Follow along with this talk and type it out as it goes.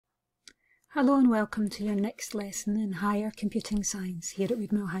Hello and welcome to your next lesson in Higher Computing Science here at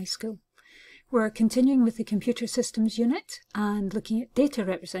Woodmill High School. We're continuing with the Computer Systems unit and looking at data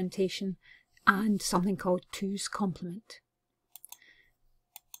representation and something called 2's complement.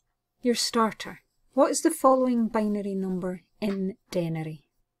 Your starter. What is the following binary number in denary?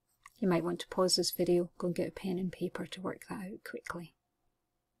 You might want to pause this video, go and get a pen and paper to work that out quickly.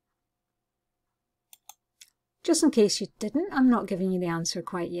 Just in case you didn't, I'm not giving you the answer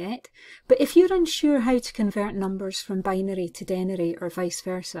quite yet, but if you're unsure how to convert numbers from binary to denary or vice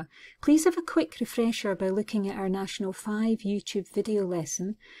versa, please have a quick refresher by looking at our National 5 YouTube video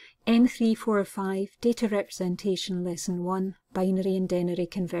lesson, N345 Data Representation Lesson 1, Binary and Denary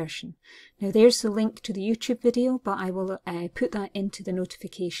Conversion. Now there's the link to the YouTube video, but I will put that into the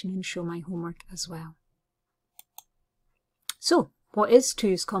notification and show my homework as well. So, what is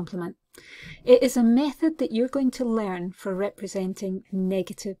 2's complement? It is a method that you're going to learn for representing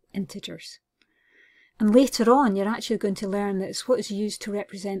negative integers. And later on, you're actually going to learn that it's what is used to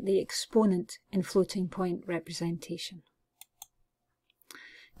represent the exponent in floating point representation.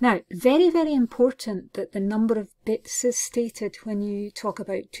 Now, very, very important that the number of bits is stated when you talk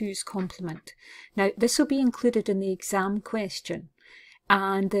about 2's complement. Now, this will be included in the exam question,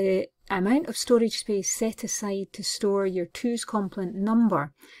 and the amount of storage space set aside to store your 2's complement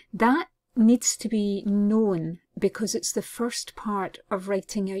number, that needs to be known because it's the first part of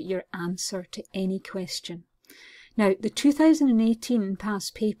writing out your answer to any question. Now, the 2018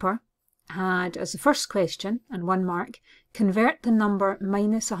 past paper had as the first question, and 1 mark, convert the number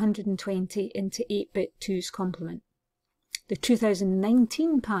minus 120 into 8-bit 2's complement. The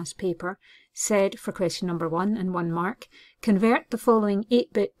 2019 past paper said for question number 1 and 1 mark, convert the following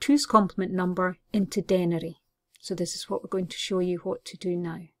 8-bit 2's complement number into denary. So this is what we're going to show you what to do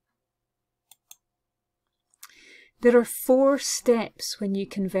now. There are 4 steps when you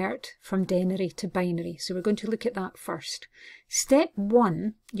convert from denary to binary, so we're going to look at that first. Step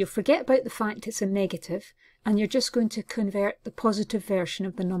 1, you'll forget about the fact it's a negative, and you're just going to convert the positive version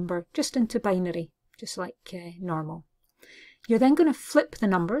of the number just into binary, just like normal. You're then going to flip the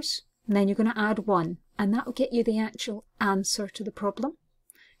numbers, and then you're going to add 1, and that will get you the actual answer to the problem.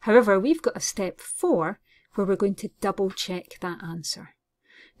 However, we've got a step 4 where we're going to double check that answer.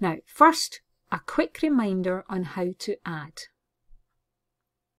 Now, first, a quick reminder on how to add.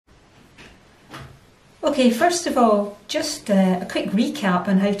 Okay, first of all, just a quick recap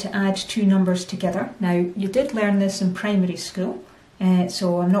on how to add 2 numbers together. Now, you did learn this in primary school,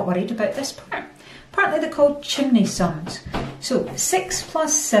 so I'm not worried about this part. Partly they're called chimney sums. So 6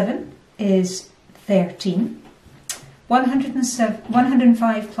 plus 7 is 13.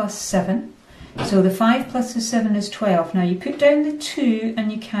 105 plus 7. So the 5 plus the 7 is 12. Now you put down the 2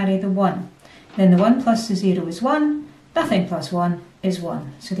 and you carry the 1. Then the 1 plus the 0 is 1. Nothing plus 1 is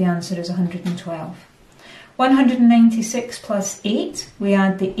 1. So the answer is 112. 196 plus 8. We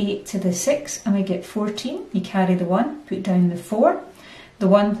add the 8 to the 6 and we get 14. You carry the 1, put down the 4. The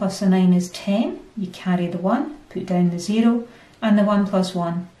 1 plus the 9 is 10. You carry the 1, put down the 0. And the 1 plus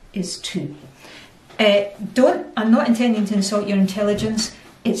 1 is 2. I'm not intending to insult your intelligence.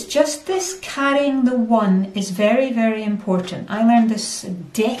 It's just this carrying the 1 is very, very important. I learned this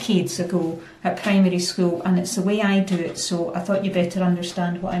decades ago at primary school, and it's the way I do it, so I thought you better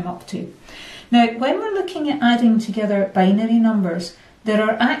understand what I'm up to. Now, when we're looking at adding together binary numbers, there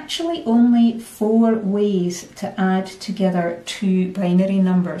are actually only 4 ways to add together 2 binary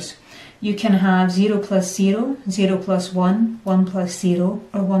numbers. You can have 0 plus 0, 0 plus 1, 1 plus 0,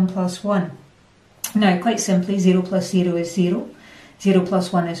 or 1 plus 1. Now, quite simply, 0 plus 0 is 0, 0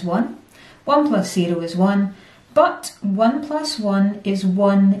 plus 1 is 1, 1 plus 0 is 1, but 1 plus 1 is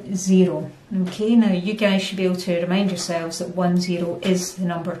 1, 0. Okay, now you guys should be able to remind yourselves that 1, 0 is the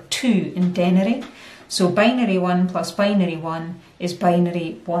number 2 in denary. So binary 1 plus binary 1 is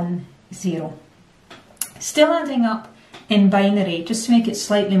binary 1, 0. Still adding up in binary, just to make it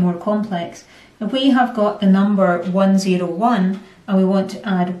slightly more complex, if we have got the number 101 and we want to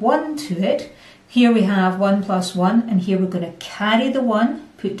add 1 to it, here we have 1 plus 1, and here we're going to carry the 1,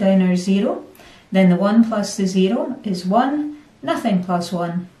 put down our 0, then the 1 plus the 0 is 1, nothing plus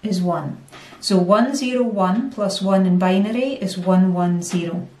 1 is 1. So 101 plus 1 in binary is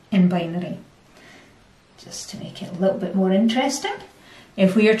 110 in binary. Just to make it a little bit more interesting,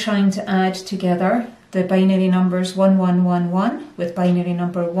 if we are trying to add together the binary numbers 1111 with binary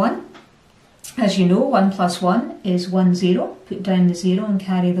number 1, as you know, 1 plus 1 is 10, put down the 0 and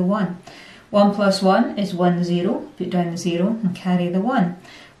carry the 1. 1 plus 1 is 10, put down the 0 and carry the 1.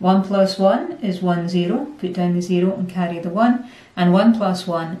 1 plus 1 is 10, put down the 0 and carry the 1. And 1 plus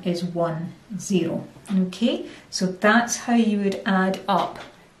 1 is 10. Okay, so that's how you would add up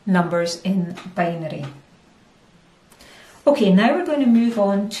numbers in binary. Okay, now we're going to move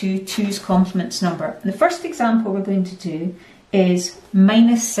on to 2's complement number. The first example we're going to do is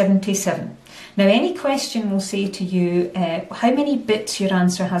minus 77. Now any question will say to you how many bits your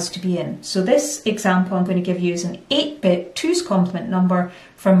answer has to be in. So this example I'm going to give you is an 8-bit 2's complement number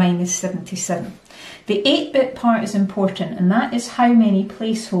for minus 77. The 8-bit part is important, and that is how many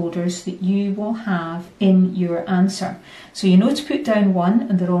placeholders that you will have in your answer. So you know to put down 1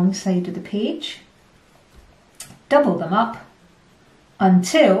 on the wrong side of the page, double them up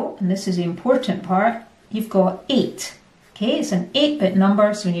until, and this is the important part, you've got 8. Okay, it's an 8-bit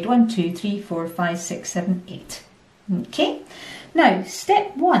number, so we need 1, 2, 3, 4, 5, 6, 7, 8. Okay, now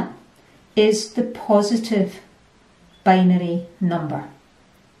step 1 is the positive binary number.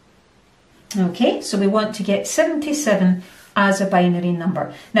 Okay, so we want to get 77 as a binary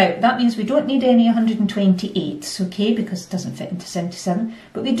number. Now that means we don't need any 128s, okay, because it doesn't fit into 77,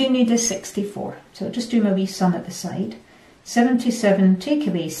 but we do need a 64. So I'll just do my wee sum at the side. 77 take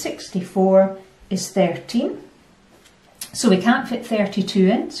away 64 is 13. So we can't fit 32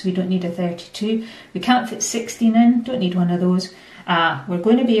 in, so we don't need a 32. We can't fit 16 in, don't need one of those. We're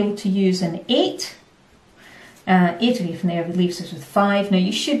going to be able to use an 8. 8 away from there leaves us with 5. Now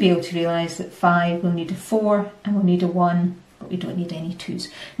you should be able to realise that 5 will need a 4 and we'll need a 1, but we don't need any 2's.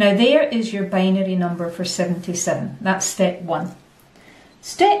 Now there is your binary number for 77. That's step 1.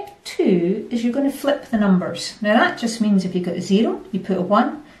 Step 2 is you're going to flip the numbers. Now that just means if you've got a 0, you put a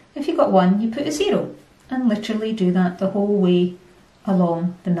 1. If you've got 1, you put a 0. And literally do that the whole way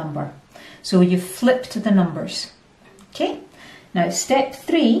along the number. So you've flipped the numbers. Okay, now step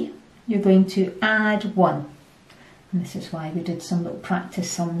 3, you're going to add 1. And this is why we did some little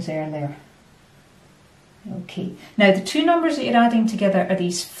practice sums earlier. Okay, now the two numbers that you're adding together are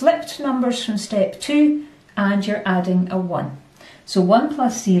these flipped numbers from step 2, and you're adding a 1. So 1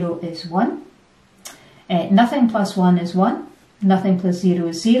 plus 0 is 1. Nothing plus 1 is 1. Nothing plus 0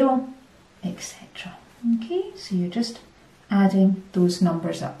 is 0, etc. Okay, so you're just adding those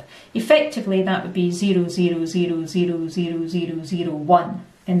numbers up. Effectively, that would be 0, 0, 0, 0, 0, 0, 0, 1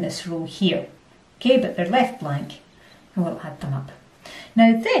 in this row here. Okay, but they're left blank, and we'll add them up.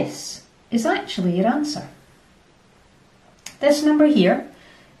 Now this is actually your answer. This number here,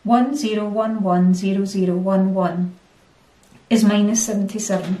 1, 0, 1, 1, 0, 0, 1, 1, is minus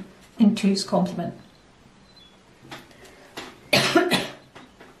 77 in 2's complement.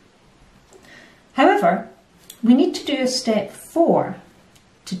 However, we need to do a step 4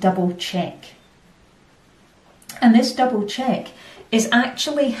 to double check. And this double check is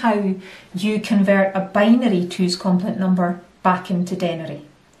actually how you convert a binary 2's complement number back into denary.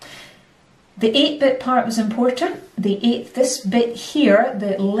 The 8-bit part was important. This bit here,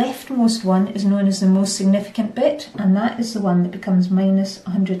 the leftmost one, is known as the most significant bit, and that is the one that becomes minus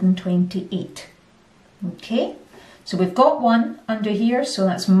 128. Okay? So we've got 1 under here, so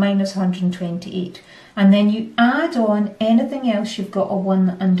that's minus 128. And then you add on anything else, you've got a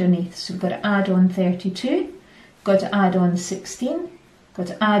 1 underneath. So we've got to add on 32, got to add on 16, got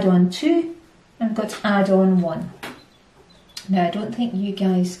to add on 2, and got to add on 1. Now I don't think you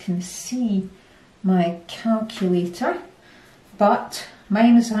guys can see my calculator, but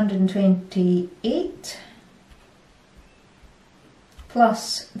minus 128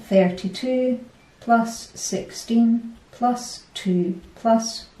 plus 32 plus 16 plus 2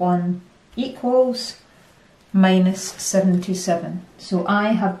 plus 1 equals minus 77. So I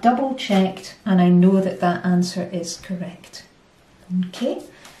have double checked and I know that that answer is correct. Okay,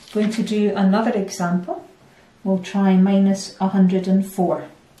 going to do another example. We'll try minus 104,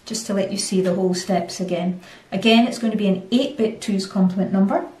 just to let you see the whole steps again. Again, it's going to be an 8-bit 2's complement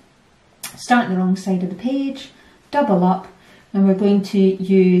number. Start on the wrong side of the page, double up, and we're going to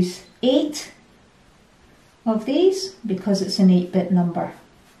use 8 of these because it's an 8-bit number.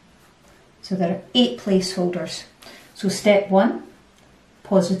 So there are 8 placeholders. So step 1,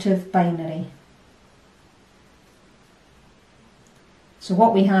 positive binary. So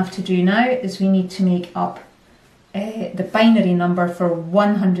what we have to do now is we need to make up the binary number for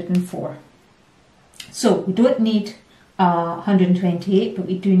 104. So we don't need 128, but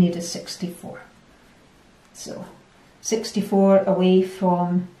we do need a 64. So 64 away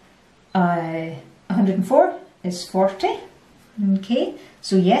from 104 is 40. Okay,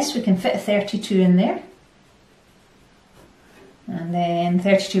 so yes, we can fit a 32 in there. And then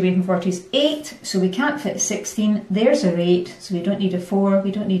 32 away from 40 is 8, so we can't fit a 16. There's our 8, so we don't need a 4,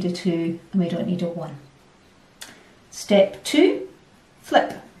 we don't need a 2, and we don't need a 1. Step 2,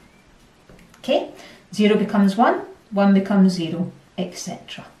 flip. Okay, 0 becomes 1, 1 becomes 0,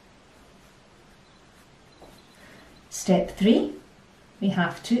 etc. Step 3, we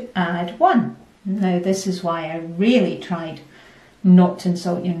have to add 1. Now this is why I really tried not to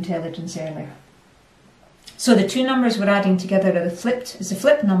insult your intelligence earlier. So the two numbers we're adding together are the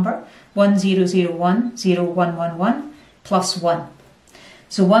flipped number 1001, 0111 plus 1.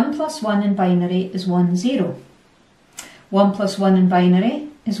 So 1 plus 1 in binary is 1, 0. 1 plus 1 in binary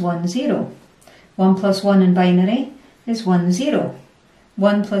is 1, 0. 1 plus 1 in binary is 1, 0.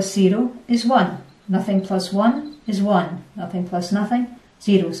 1 plus 0 is 1. Nothing plus 1 is 1. Nothing plus nothing,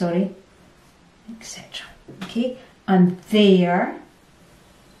 0, sorry, etc. Okay, and there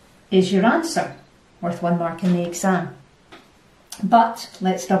is your answer, worth 1 mark in the exam. But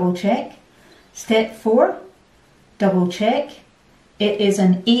let's double check. Step 4, double check. It is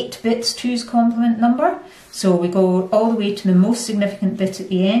an 8 bits 2's complement number, so we go all the way to the most significant bit at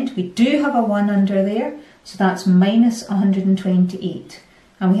the end. We do have a 1 under there, so that's minus 128.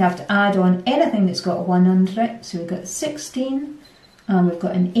 And we have to add on anything that's got a 1 under it. So we've got 16, and we've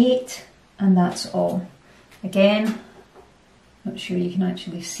got an 8, and that's all. Again, not sure you can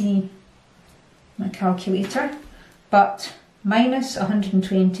actually see my calculator, but minus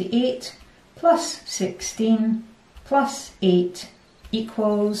 128 plus 16 plus 8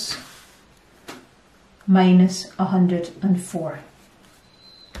 equals minus 104,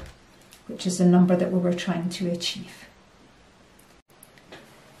 which is the number that we were trying to achieve.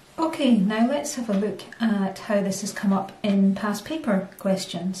 Okay, now let's have a look at how this has come up in past paper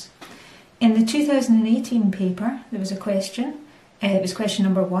questions. In the 2018 paper, there was a question. It was question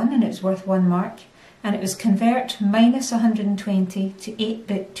number 1 and it was worth 1 mark. And it was convert minus 120 to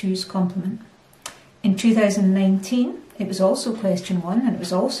 8-bit 2's complement. In 2019, it was also question 1 and it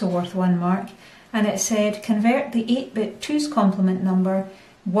was also worth 1 mark. And it said convert the 8-bit 2's complement number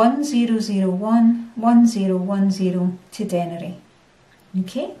 1001 1010 to denary.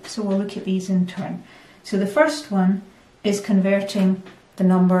 Okay, so we'll look at these in turn. So the first one is converting the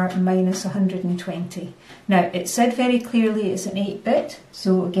number minus 120. Now it said very clearly it's an 8-bit,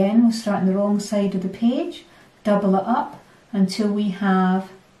 so again we'll start on the wrong side of the page, double it up until we have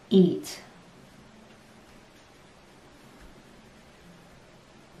 8.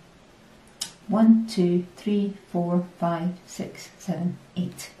 One, 2, 3, 4, 5, 6, 7,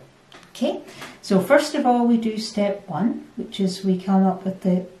 8. Okay, so first of all we do step 1, which is we come up with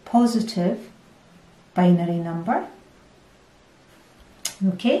the positive binary number.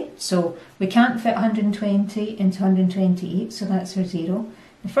 Okay, so we can't fit 120 into 128, so that's our 0.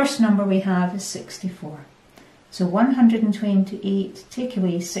 The first number we have is 64. So 128 take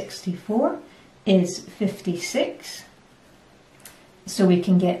away 64 is 56. So we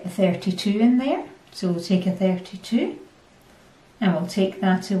can get the 32 in there. So we'll take a 32 and we'll take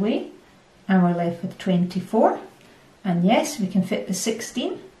that away and we're left with 24. And yes, we can fit the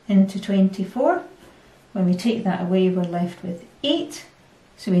 16 into 24. When we take that away, we're left with 8.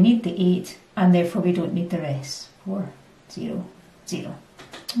 So we need the 8 and therefore we don't need the rest. 4, 0, 0.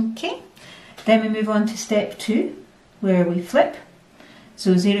 Okay, then we move on to step 2 where we flip.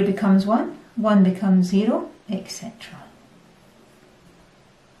 So 0 becomes 1, 1 becomes 0, etc.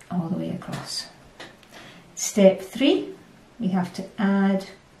 All the way across. Step 3, we have to add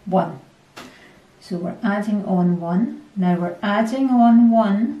 1. So we're adding on 1. Now we're adding on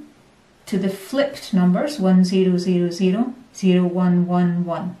 1 to the flipped numbers 1, 0, 0, 0, 0, 1, 1,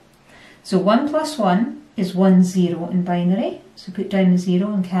 1. So 1 plus 1 is 1, 0 in binary. So put down the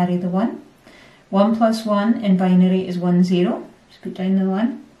 0 and carry the 1. 1 plus 1 in binary is 1, 0. So put down the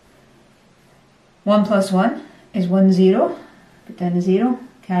 1. 1 plus 1 is 1, 0. Put down the 0.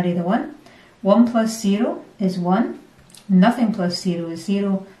 Carry the 1. 1 plus 0 is 1. Nothing plus 0 is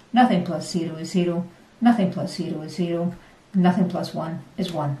 0. Nothing plus 0 is 0. Nothing plus 0 is 0. Nothing plus 1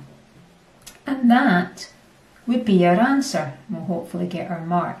 is 1. And that would be our answer. We'll hopefully get our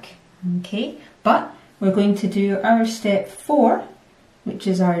mark. Okay, but we're going to do our step 4, which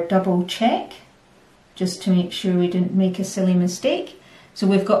is our double check, just to make sure we didn't make a silly mistake. So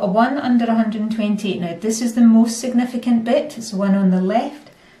we've got a 1 under 128. Now this is the most significant bit. It's the one on the left.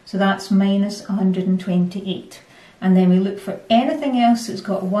 So that's minus 128. And then we look for anything else that's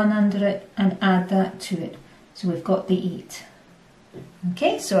got 1 under it and add that to it. So we've got the 8.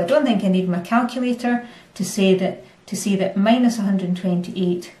 Okay, so I don't think I need my calculator to see that minus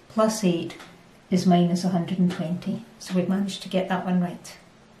 128 plus 8 is minus 120. So we've managed to get that one right.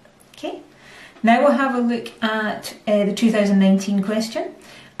 Okay, now we'll have a look at the 2019 question.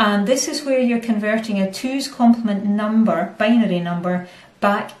 And this is where you're converting a 2's complement number, binary number,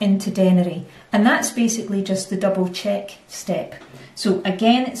 back into denary. And that's basically just the double check step. So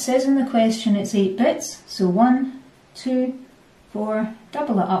again, it says in the question it's 8 bits. So 1, 2, 4,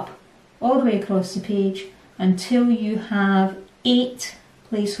 double it up all the way across the page until you have 8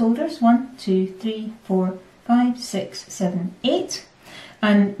 placeholders, 1, 2, 3, 4, 5, 6, 7, 8.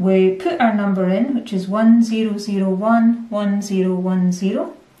 And we put our number in, which is 1001,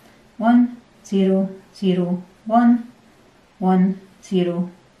 1010, 1001,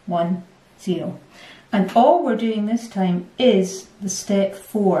 1010. And all we're doing this time is the step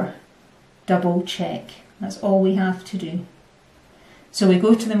 4 double check. That's all we have to do. So we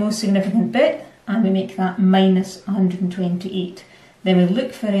go to the most significant bit and we make that minus 128. Then we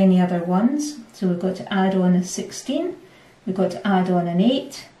look for any other ones. So we've got to add on a 16, we've got to add on an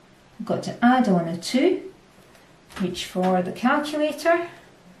 8, we've got to add on a 2, reach for the calculator.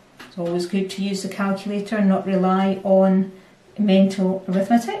 It's always good to use the calculator and not rely on mental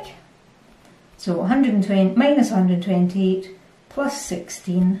arithmetic. So 120 minus 128 plus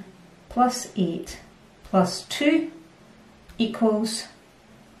 16 plus 8 plus 2 equals,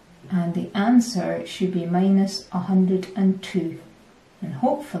 and the answer should be minus 102. And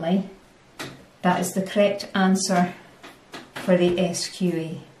hopefully that is the correct answer for the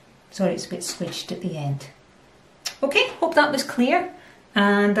SQA. Sorry, it's a bit squished at the end. Okay, hope that was clear,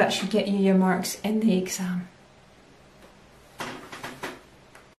 and that should get you your marks in the exam.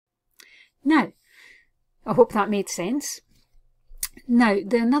 Now, I hope that made sense. Now,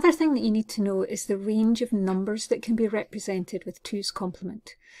 another thing that you need to know is the range of numbers that can be represented with 2's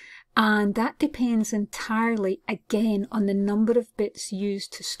complement. And that depends entirely, again, on the number of bits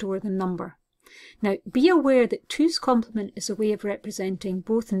used to store the number. Now, be aware that 2's complement is a way of representing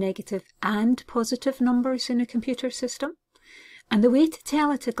both negative and positive numbers in a computer system. And the way to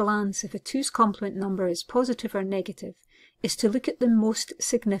tell at a glance if a 2's complement number is positive or negative is to look at the most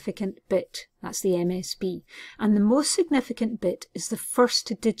significant bit, that's the MSB. And the most significant bit is the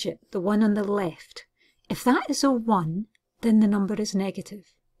first digit, the one on the left. If that is a 1, then the number is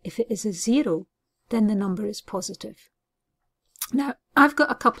negative. If it is a 0, then the number is positive. Now, I've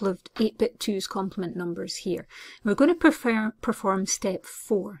got a couple of 8-bit 2's complement numbers here. We're going to perform step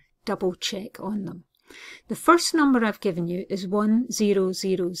 4, double check on them. The first number I've given you is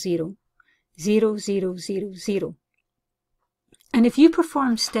 1000, 0000. And if you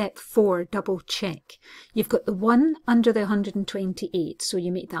perform step 4, double check, you've got the 1 under the 128, so you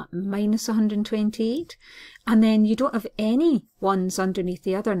make that minus 128, and then you don't have any 1s underneath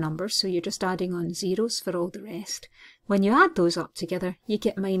the other numbers, so you're just adding on zeros for all the rest. When you add those up together, you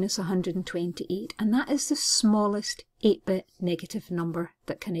get minus 128, and that is the smallest 8-bit negative number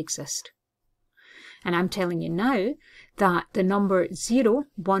that can exist. And I'm telling you now that the number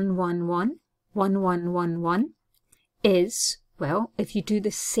 0111, 1111 is, well, if you do the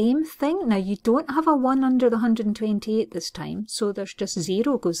same thing, now you don't have a 1 under the 128 this time, so there's just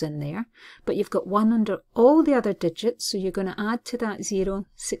 0 goes in there, but you've got 1 under all the other digits, so you're going to add to that 0,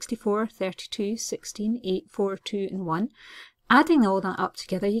 64, 32, 16, 8, 4, 2 and 1. Adding all that up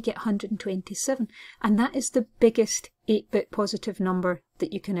together, you get 127, and that is the biggest 8-bit positive number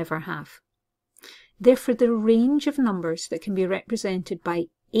that you can ever have. Therefore, the range of numbers that can be represented by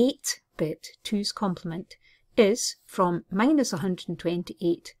 8-bit 2's complement is from minus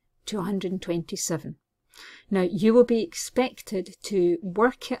 128 to 127. Now, you will be expected to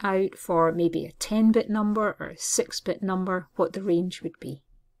work it out for maybe a 10-bit number or a 6-bit number, what the range would be.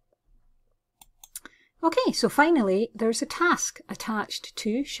 Okay, so finally, there's a task attached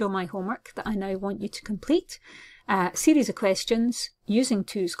to Show My Homework that I now want you to complete. A series of questions using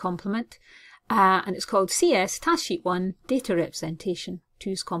 2's complement, and it's called CS Task Sheet 1 Data Representation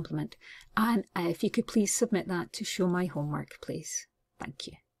 2's complement. And if you could please submit that to Show My Homework, please. Thank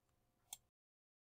you.